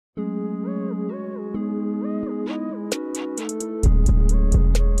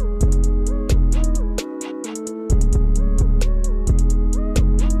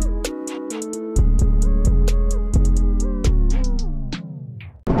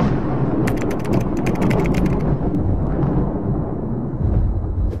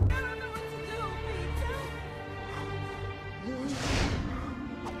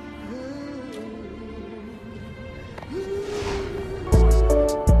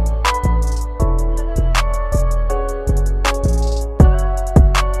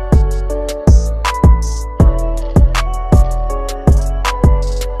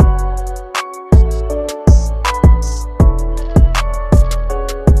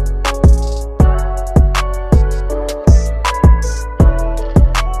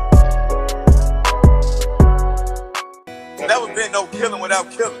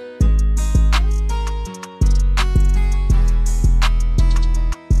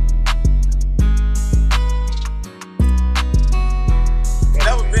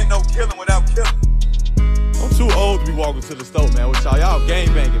to the store, man. With y'all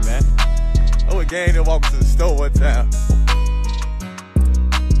gang banging, man. I was gang there walking to the store one time.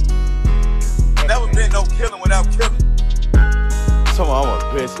 Never been no killing without killing. Tell me I'm a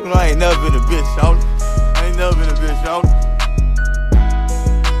bitch. You know I ain't never been a bitch, shawty. I ain't never been a bitch, shawty.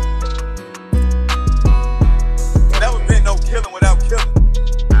 Never been no killing without killing.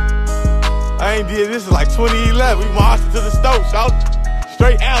 I ain't did this in like 2011. We marched to the store, shawty.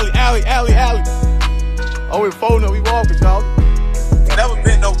 Straight alley. Oh, we folding up, we walking, shawty. Never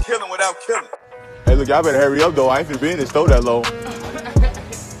been no killing without killing. Hey, look, y'all better hurry up, though. I ain't finna be in the store that long.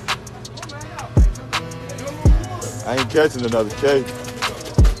 I ain't catching another case.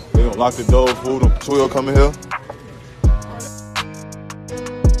 They gonna lock the door, food, them 12 coming here.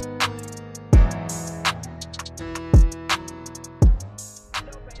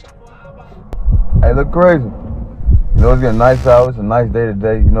 Hey, look crazy. You know, it's getting nice out. It's a nice day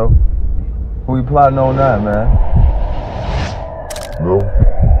today, you know. Who you plotting on now, man? No.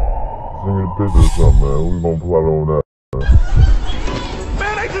 Send me the picture or something, man. We gonna plot on that.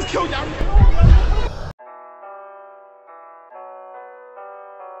 Man, they just killed y'all.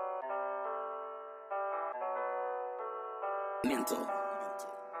 Mental.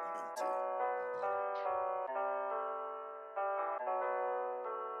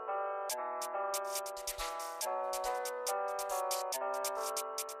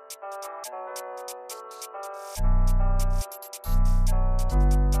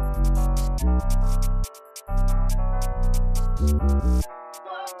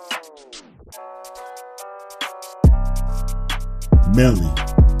 Melly,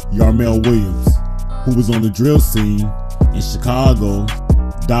 Yarmel Williams, who was on the drill scene in Chicago,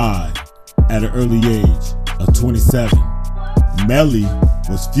 died at an early age of 27. Melly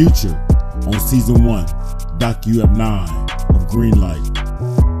was featured on season 1, docu-9 of Greenlight.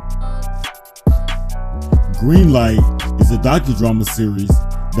 Greenlight is a docudrama series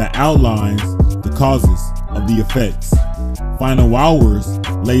that outlines the causes of the effects. Final Hours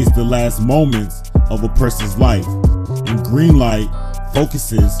lays the last moments of a person's life, and Greenlight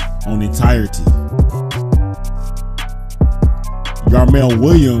focuses on entirety. Yarmel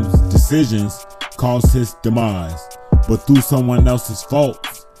Williams' decisions caused his demise, but through someone else's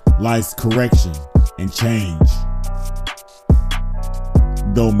faults lies correction and change.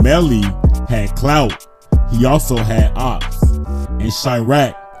 Though Melly had clout, he also had ops. In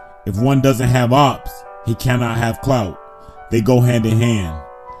Chirac, if one doesn't have ops, he cannot have clout. They go hand in hand.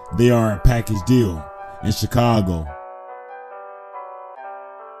 They are a package deal in Chicago.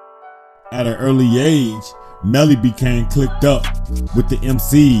 At an early age, Melly became clicked up with the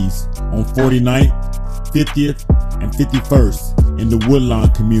MCs on 49th, 50th, and 51st in the Woodlawn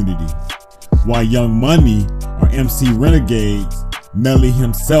community. While Young Money or MC Renegades, Melly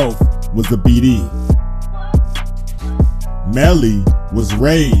himself was a BD. Melly was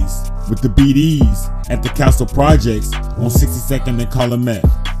raised with the BDs at the Castle Projects on 62nd and Calumet,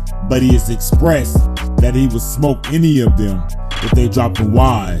 but he has expressed that he would smoke any of them if they dropping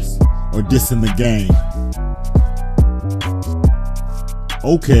wise or dissing the game.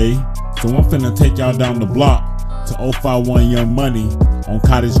 Okay, so I'm finna take y'all down the block to 051 Young Money on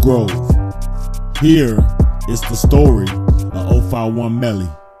Cottage Grove. Here is the story of 051 Melly.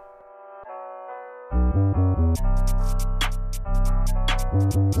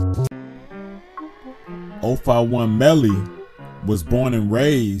 051 Melly was born and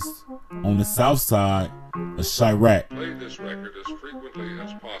raised on the south side of Chirac. Play this record as frequently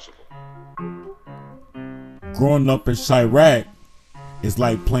as possible. Growing up in Chirac is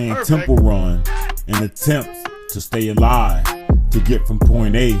like playing Temple Run in attempts to stay alive to get from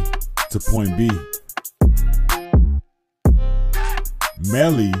point A to point B.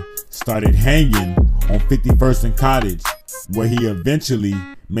 Melly started hanging on 51st and Cottage, where he eventually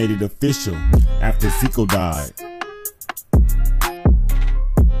made it official after Zico died.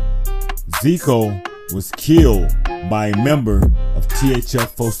 Zico was killed by a member of THF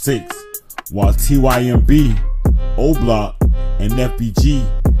 46, while TYMB, O-Block, and FBG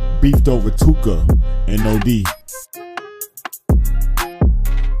beefed over Tuka and OD.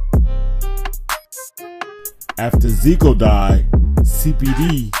 After Zico died,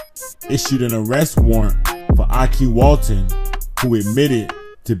 CPD issued an arrest warrant for IQ Walton, who admitted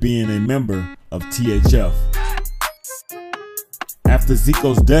to being a member of THF. After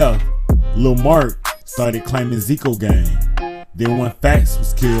Zico's death, Lil Mark started claiming Zico gang. Then when Fax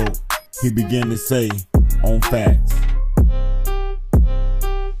was killed, he began to say, on Fax.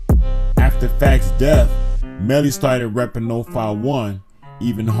 After Fax's death, Melly started repping 051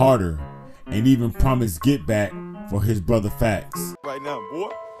 even harder, and even promised get back for his brother Fax. Right now, boy.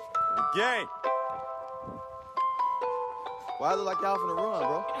 The gang. Why I look like y'all finna run,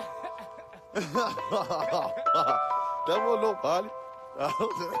 bro? That wasn't nobody.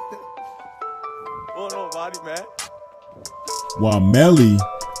 Wasn't nobody, man. While Melly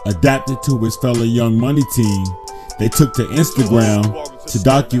adapted to his fellow Young Money team, they took to Instagram to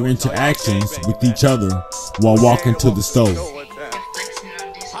document interactions with each other while walking to the store.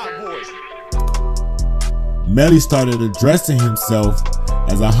 Melly started addressing himself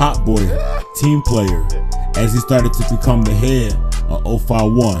as a hot boy team player as he started to become the head of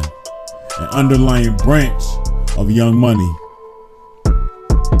 051, an underlying branch of Young Money.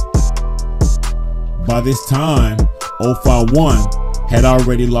 By this time, 051 had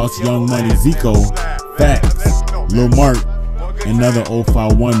already lost Young Money Zico, Fax, Lil Mark, and other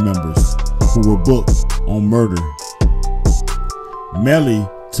 051 members who were booked on murder. Melly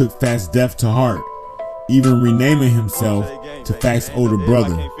took Fax's death to heart, even renaming himself to Fax's older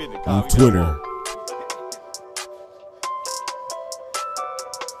brother on Twitter.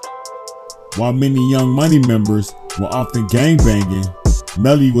 While many Young Money members were often gangbanging,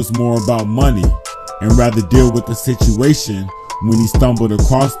 Melly was more about money and rather deal with the situation when he stumbled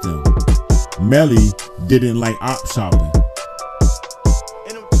across them. Melly didn't like op shopping.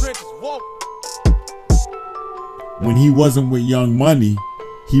 When he wasn't with Young Money,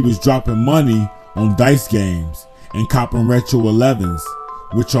 he was dropping money on dice games and copping retro 11s,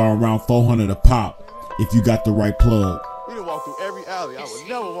 which are around $400 a pop if you got the right plug. We done walk through every alley. I would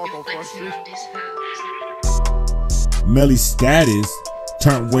never walk on Front Street. Melly's status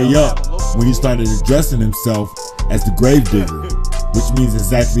turned way up when he started addressing himself as the Gravedigger, which means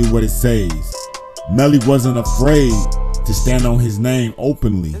exactly what it says. Melly wasn't afraid to stand on his name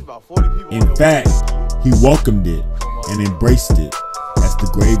openly. In fact, he welcomed it and embraced it as the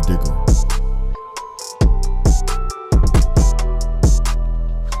Gravedigger.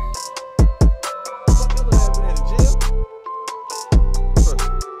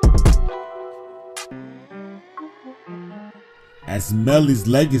 As Melly's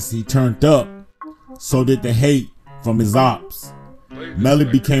legacy turned up, so did the hate from his ops. Melly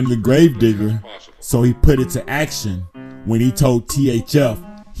became the Gravedigger, so he put it to action when he told THF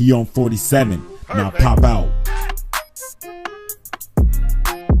he on 47, now pop out.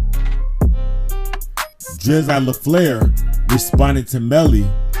 Drizzy LaFleur responded to Melly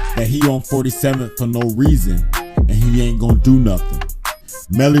that he on 47th for no reason and he ain't gonna do nothing.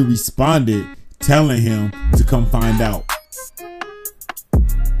 Melly responded telling him to come find out.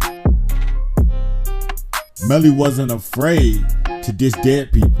 Melly wasn't afraid to diss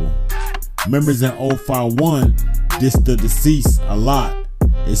dead people. Members in 051 dissed the deceased a lot,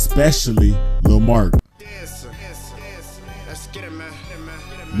 especially Lil Mark.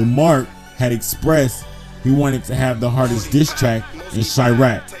 Lil Mark had expressed he wanted to have the hardest diss track in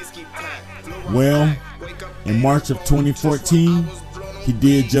Chirac. Well, in March of 2014, he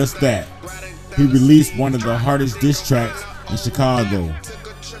did just that. He released one of the hardest diss tracks in Chicago.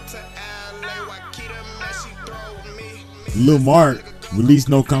 Lil Mark released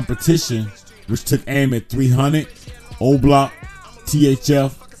No Competition, which took aim at 300, O-Block,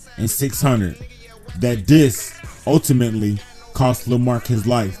 THF, and 600. That diss ultimately cost Lil Mark his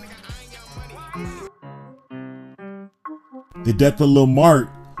life. The death of Lil Mark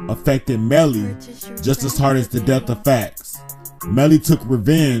affected Melly just as hard as the death of Fax. Melly took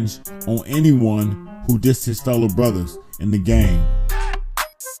revenge on anyone who dissed his fellow brothers in the game.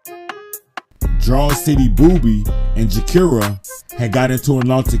 Draw City Booby and Jakira had got into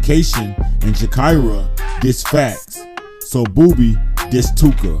an altercation and Jakira dissed Fax, so Booby dissed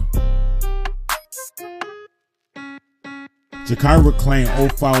Tuka. Jakira claimed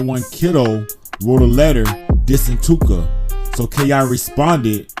 051 Kiddo wrote a letter dissing Tuka, so KI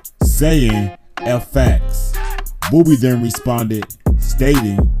responded saying F Fax. Booby then responded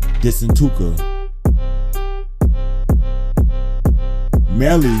stating dissing Tuka.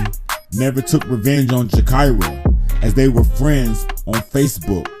 Melly never took revenge on Jakira as they were friends on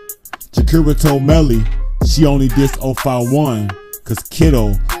Facebook. Jakira told Melly she only dissed 051 cause Kiddo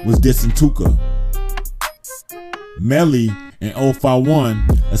was dissing Tuka. Melly and 051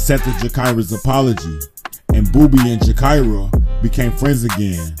 accepted Jakira's apology, and Booby and Jakira became friends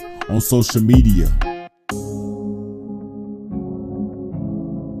again on social media.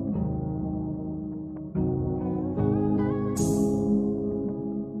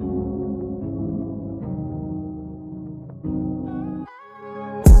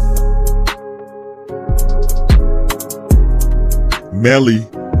 Melly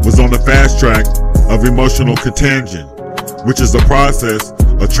was on the fast track of emotional contagion, which is a process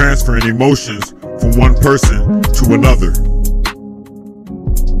of transferring emotions from one person to another.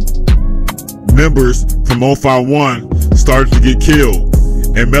 Members from 051 started to get killed,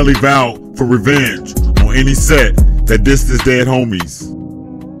 and Melly vowed for revenge on any set that dissed his dead homies.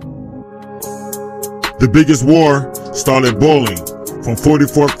 The biggest war started boiling from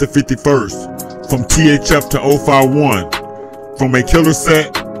 44th to 51st, from THF to 051, from a killer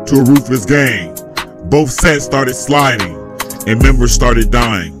set to a ruthless gang. Both sets started sliding, and members started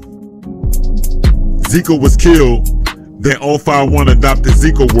dying. Zico was killed, then 051 adopted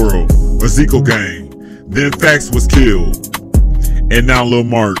Zico World, or Zico Gang. Then Fax was killed, and now Lil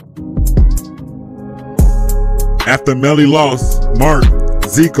Mark. After Melly lost Mark,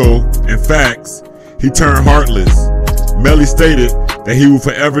 Zico, and Fax, he turned heartless. Melly stated that he would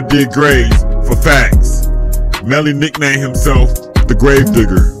forever dig graves for Fax. Melly nicknamed himself the Grave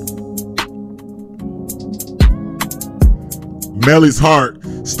Digger. Melly's heart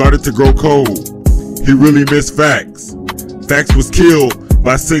started to grow cold. He really missed Fax. Fax was killed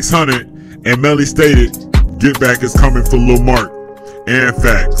by 600, and Melly stated, "Get back is coming for Lil Mark and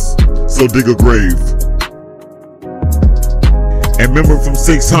Fax, so dig a grave." A member from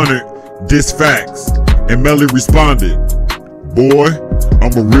 600 dissed Fax, and Melly responded, "Boy,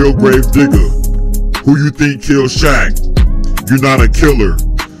 I'm a real grave digger. Who you think killed Shaq? You're not a killer,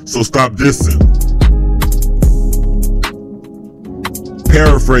 so stop dissing."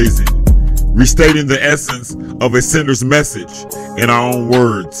 Paraphrasing, restating the essence of a sender's message in our own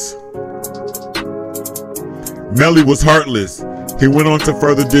words. Melly was heartless. He went on to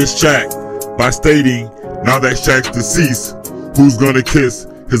further diss Shaq by stating, "Now that Shaq's deceased, who's gonna kiss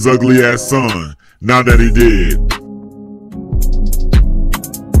his ugly ass son now that he did?"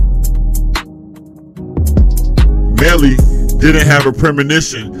 Melly didn't have a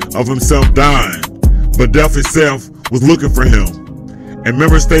premonition of himself dying, but death itself was looking for him. And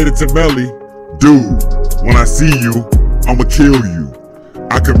members stated to Melly, "Dude, when I see you, I'ma kill you.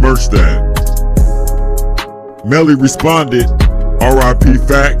 I can merch that." Melly responded, "R.I.P.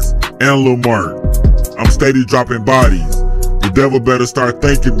 Fax and Lil Mark. I'm steady dropping bodies. The devil better start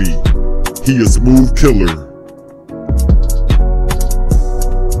thanking me. He a smooth killer."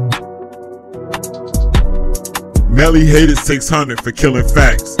 Melly hated 600 for killing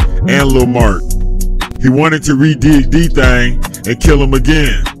Fax and Lil Mark. He wanted to re-dig D-Thang and kill him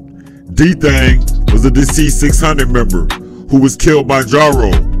again. D-Thang was a deceased 600 member who was killed by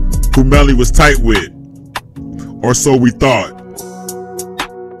Jaro, who Melly was tight with. Or so we thought.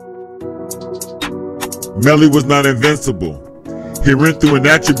 Melly was not invincible. He went through an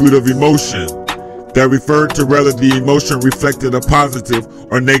attribute of emotion that referred to whether the emotion reflected a positive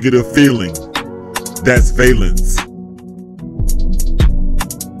or negative feeling. That's valence.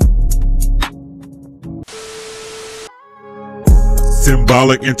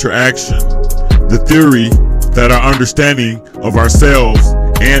 Symbolic interaction. The theory that our understanding of ourselves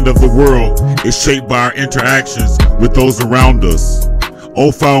and of the world is shaped by our interactions with those around us.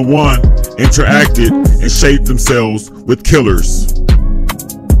 051 interacted and shaped themselves with killers.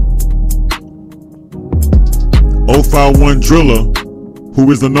 051 Driller,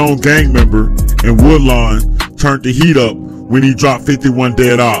 who is a known gang member in Woodlawn, turned the heat up when he dropped 51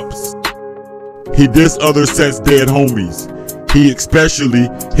 dead ops. He dissed other sets' dead homies. He especially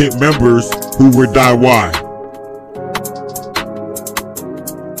hit members who were DIY.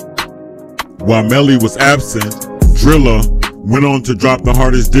 While Melly was absent, Driller went on to drop the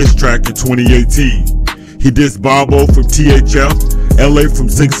hardest diss track in 2018. He dissed Bobo from THF, LA from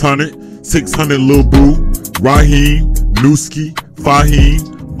 600, 600 Lil Boo, Raheem, Newski,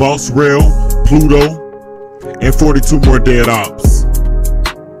 Fahim, Boss Rail, Pluto, and 42 more dead ops.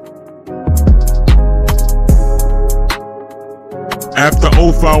 After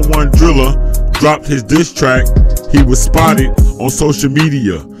 051 Driller dropped his diss track, he was spotted on social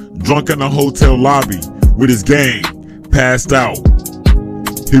media, drunk in a hotel lobby with his gang, passed out.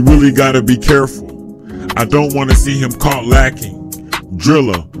 He really gotta be careful. I don't want to see him caught lacking.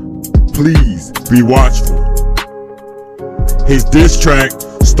 Driller, please be watchful. His diss track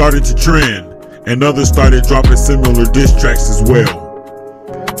started to trend, and others started dropping similar diss tracks as well.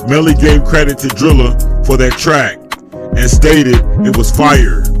 Melly gave credit to Driller for that track and stated it was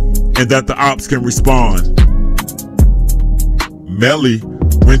fire and that the ops can respond. Melly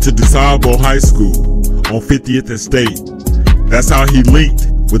went to DeSable High School on 50th and State. That's how he linked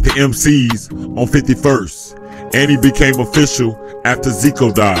with the MCs on 51st, and he became official after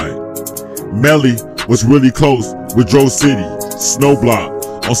Zico died. Melly was really close with Dro City,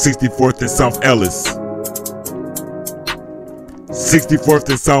 Snowblock on 64th and South Ellis. 64th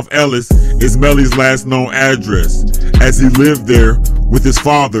and South Ellis is Melly's last known address, as he lived there with his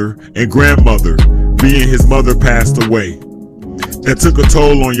father and grandmother, being his mother passed away. That took a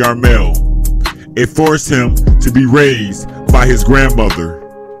toll on Yarmel, It forced him to be raised by his grandmother.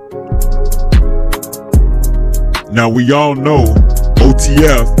 Now we all know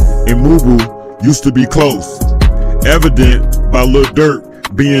OTF and Mubu used to be close, evident by Lil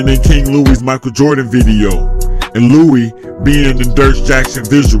Durk being in King Louie's Michael Jordan video and Louie being in Dirk Jackson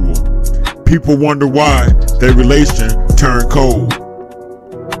visual. People wonder why their relation turned cold.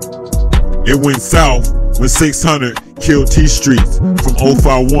 It went south when 600 killed T Streets from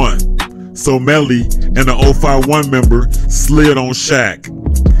 051. So Melly and the 051 member slid on Shaq.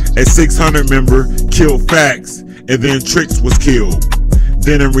 A 600 member killed Fax, and then Trix was killed.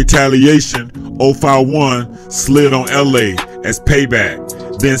 Then in retaliation, 051 slid on LA as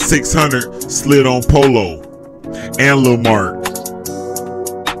payback. Then 600 slid on Polo and Lil Mark.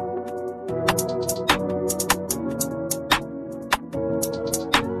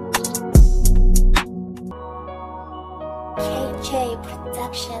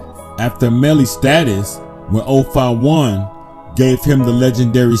 After Melly's status, when 051 gave him the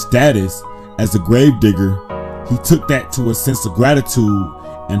legendary status as a gravedigger, he took that to a sense of gratitude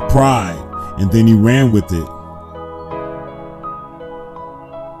and pride, and then he ran with it.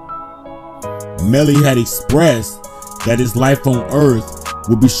 Melly had expressed that his life on Earth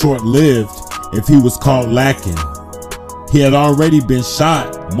would be short-lived if he was caught lacking. He had already been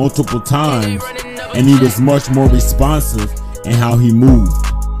shot multiple times, and he was much more responsive in how he moved.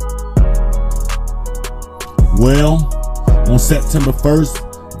 Well, on September 1st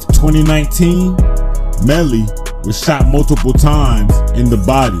of 2019, Melly was shot multiple times in the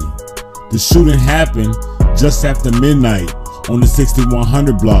body. The shooting happened just after midnight on the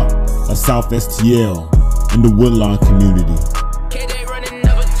 6100 block of South STL in the Woodlawn community.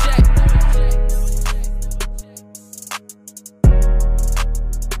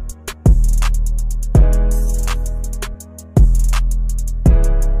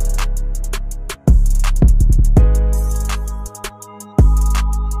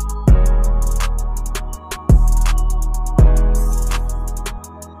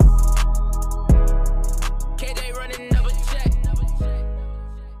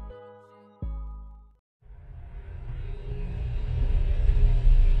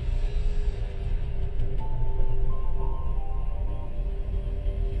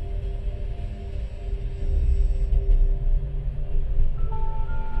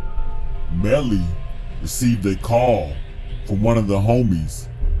 Melly received a call from one of the homies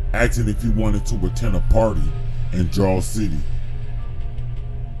asking if he wanted to attend a party in Draw City.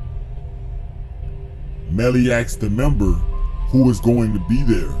 Melly asked the member who was going to be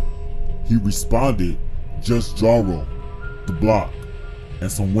there. He responded, just Jaro, the block,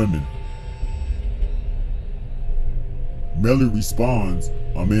 and some women. Melly responds,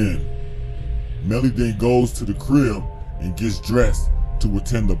 I'm in. Melly then goes to the crib and gets dressed to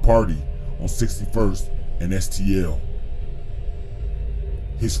attend the party on 61st and STL.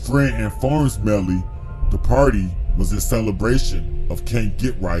 His friend informs Melly the party was a celebration of Can't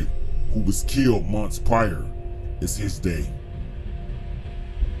Get Right, who was killed months prior. It's his day.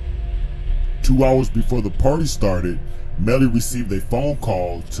 2 hours before the party started, Melly received a phone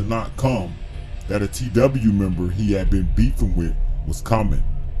call to not come, that a TW member he had been beefing with was coming,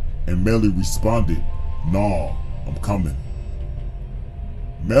 and Melly responded, "Nah, I'm coming."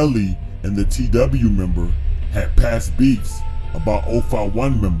 Melly and the TW member had past beefs about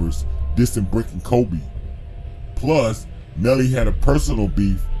 051 members dissing Brick and Kobe. Plus, Melly had a personal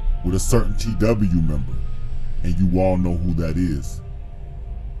beef with a certain TW member, and you all know who that is.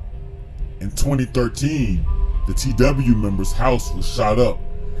 In 2013, the TW member's house was shot up,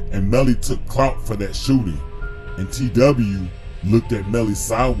 and Melly took clout for that shooting, and TW looked at Melly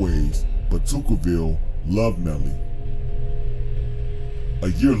sideways, but Tuckerville loved Melly. A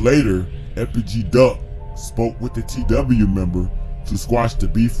year later, FPG Duck spoke with the TW member to squash the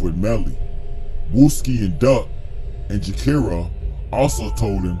beef with Melly. Wooski and Duck and Jakira also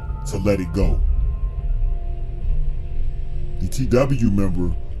told him to let it go. The TW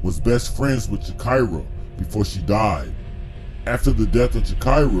member was best friends with Jakira before she died. After the death of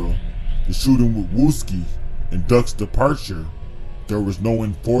Jakira, the shooting with Wooski, and Duck's departure, there was no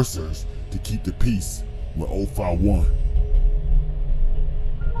enforcers to keep the peace with 051.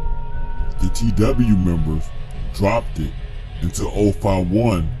 The TW members dropped it until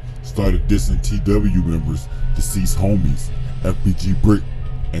 051 started dissing TW members' deceased homies, FBG Brick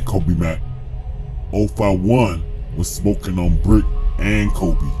and Kobe Mack. 051 was smoking on Brick and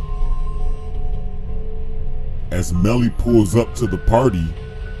Kobe. As Melly pulls up to the party,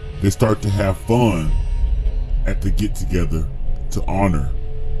 they start to have fun at the get-together to honor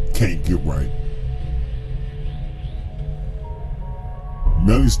Can't Get Right.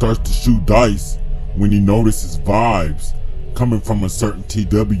 Melly starts to shoot dice when he notices vibes coming from a certain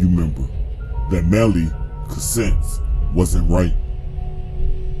TW member that Melly could sense wasn't right.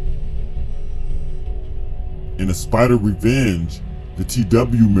 In a spite of revenge, the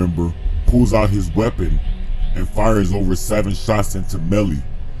TW member pulls out his weapon and fires over 7 shots into Melly,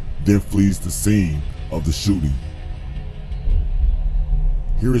 then flees the scene of the shooting.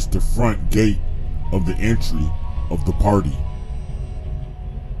 Here is the front gate of the entry of the party.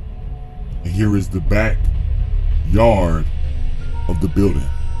 And here is the back yard of the building.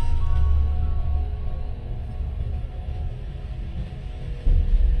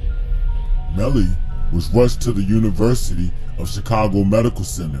 Melly was rushed to the University of Chicago Medical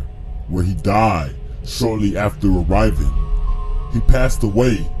Center, where he died shortly after arriving. He passed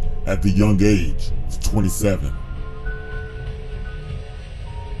away at the young age of 27.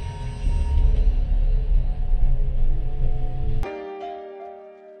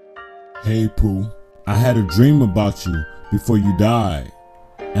 Hey Pooh, I had a dream about you before you died,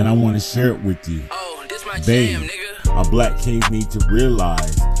 and I want to share it with you. Oh, this my Babe, jam, nigga. a black kid need to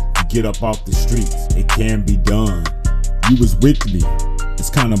realize to get up off the streets, it can be done. You was with me. It's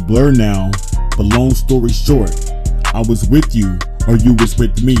kind of blur now, but long story short, I was with you or you was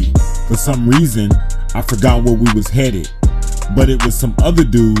with me. For some reason, I forgot where we was headed, but it was some other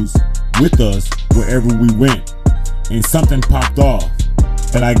dudes with us wherever we went, and something popped off.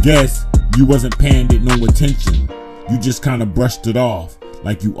 But I guess you wasn't paying it no attention. You just kind of brushed it off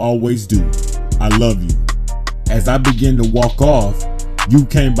like you always do. I love you. As I began to walk off, you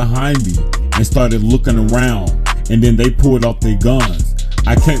came behind me and started looking around, and then they pulled off their guns.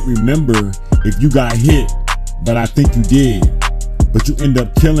 I can't remember if you got hit, but I think you did. But you ended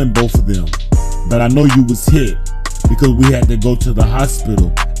up killing both of them. But I know you was hit because we had to go to the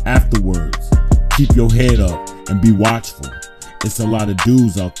hospital afterwards. Keep your head up and be watchful. It's a lot of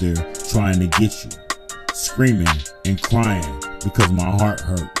dudes out there trying to get you, screaming and crying because my heart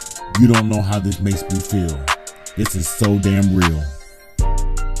hurt. You don't know how this makes me feel. This is so damn real.